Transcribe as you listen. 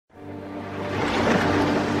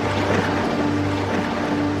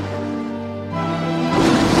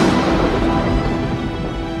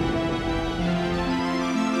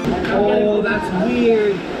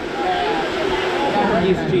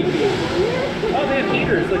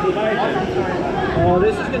tigers, like Leviathan. Oh,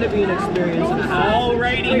 this is going to be an experience.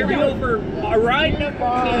 Alrighty, here we go for ride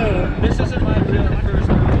number 2. This isn't my real first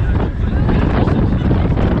time.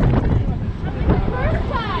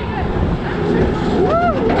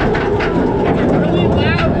 Really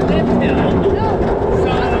loud lift hill,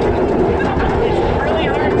 so it's really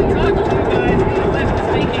hard to talk to you guys. The lift is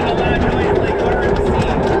making a lot of noise like RMC.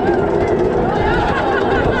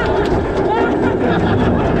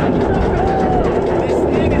 This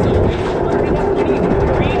thing is only 21 feet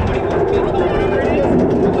tall, whatever it is,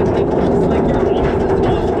 but it looks like you're almost as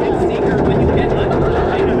tall as a seeker when you get under the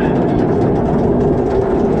height of it.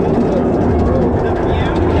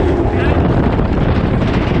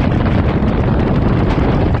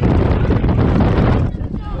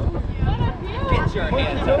 The view Get your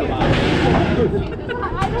hands up.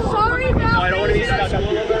 Sorry, No, I don't want to be stuck up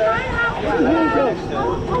here. Oh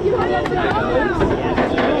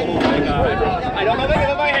my god. I don't know if I can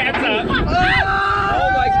put my hands up. Oh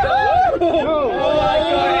my god. Oh my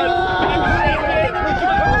god. I'm shaking.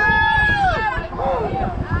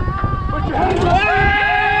 Put your hands up.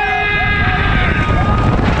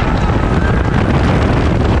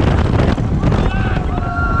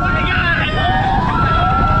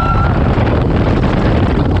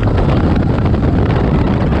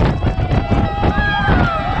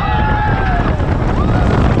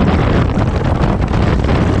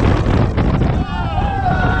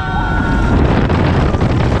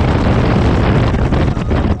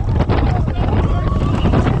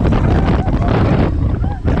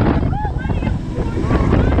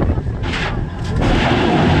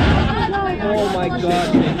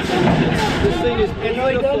 This thing is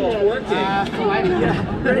beautiful. Working.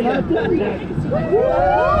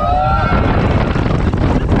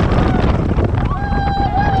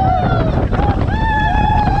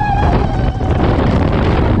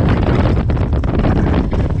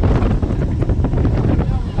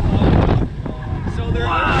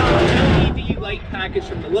 Package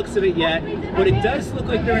from the looks of it yet, but it does look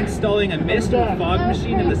like they're installing a mist or fog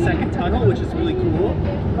machine in the second tunnel, which is really cool.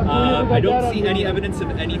 I don't see any evidence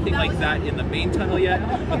of anything like that in the main tunnel yet,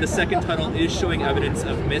 but the second tunnel is showing evidence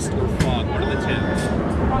of mist or fog, one of the two.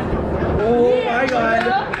 Oh my god!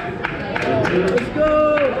 Let's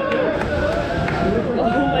go!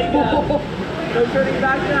 Oh my god! No turning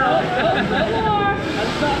back now!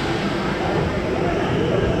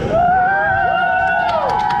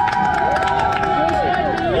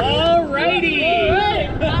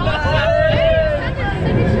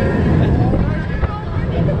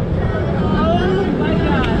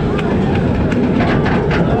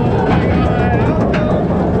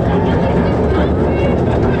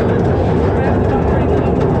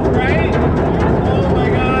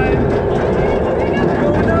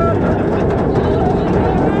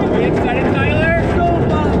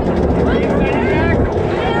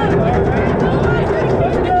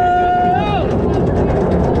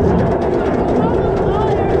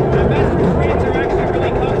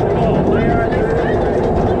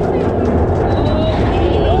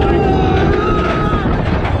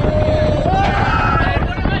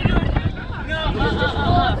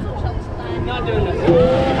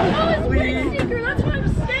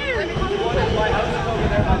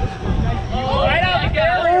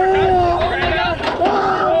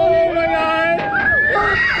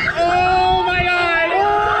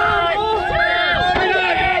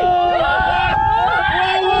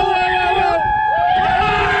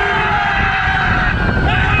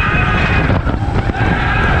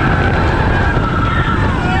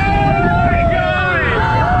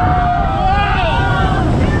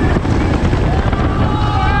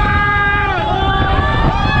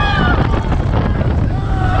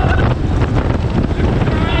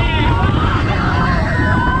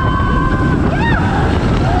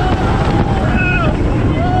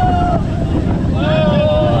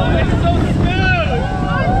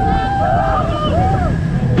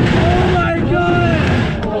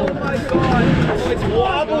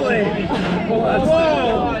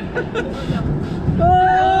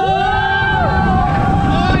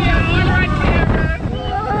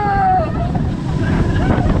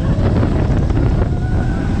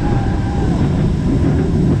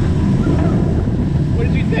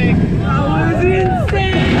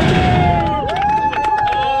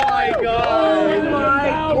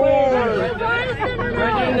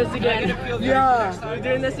 Yeah, we're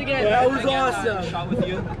doing this again. That was awesome. Shot with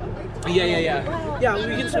you? Yeah. Yeah,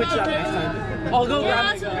 we can switch up next time. I'll go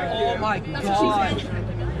grab it. Oh my god.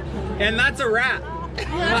 And that's a wrap.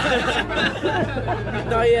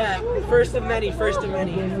 Not yet. First of many, first of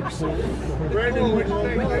many. Brandon, what do you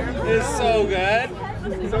think? It's so good.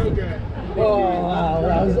 So good. Oh, wow,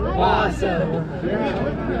 that was awesome.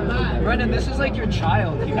 Brendan, this is like your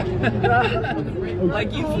child here.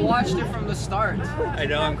 Like you've watched it from the start. I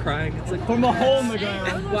know, I'm crying. It's like From the hole in the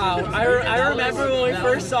guy. Wow, I remember when we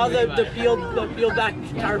first saw the field back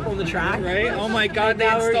tarp on the track. right? Oh my God, they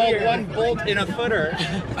Now we're installed here. one bolt in a footer.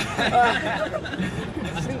 I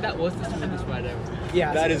think that was the smoothest ride ever.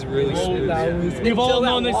 Yeah, That is really smooth. that yeah. was. We've all until that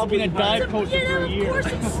known this has been a wobbly part. dive coaster for a year. Of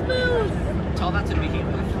course it's smooth. Tell that to me.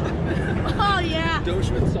 Oh yeah.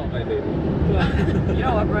 Doshman saw my baby. You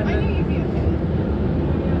know what, Brendan?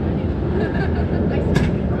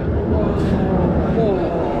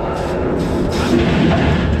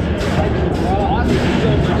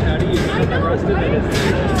 So much out of you. But the rest of it is.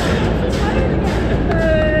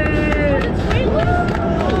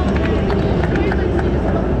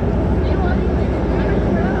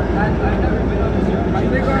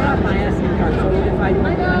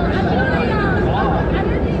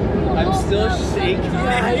 I'm still shaking.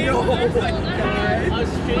 I know. I was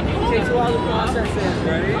shaking. It takes a while to process it,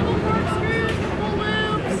 Right?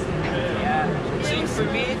 See, for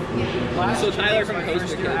me, So Tyler from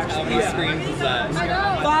Coaster Kids, how many screens is that?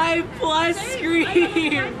 5+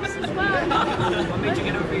 screams. what made you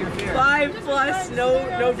get over your fear? 5+,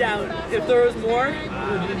 no doubt. If there was more,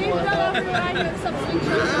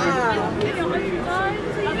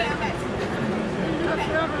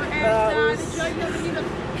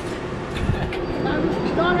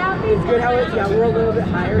 it's good how it's, we're a little bit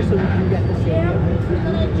higher so we can get the stadium.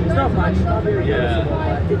 It's not much, not very noticeable,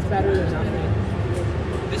 but it's better than nothing.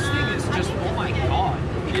 This thing is just, oh my God.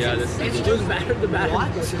 Yeah, this It's is. just better, the better.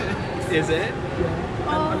 What? Is it?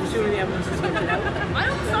 I'm assuming the ambulance is taken out. I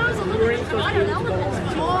don't thought it was a little bit higher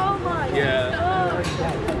elements. Oh my Yeah. God.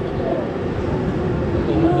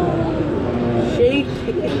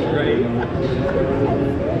 Shaking. Right?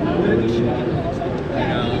 I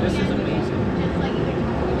know. This is amazing.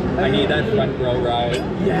 I need that front row ride.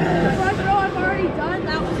 Yes. The front row I've already done.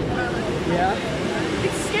 That was incredible. Yeah?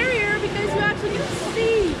 It's scarier because you actually get to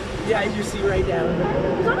see. Yeah, you see right down.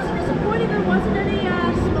 It's honestly disappointing there wasn't any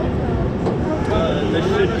smoke though. There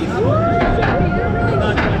should be smoke.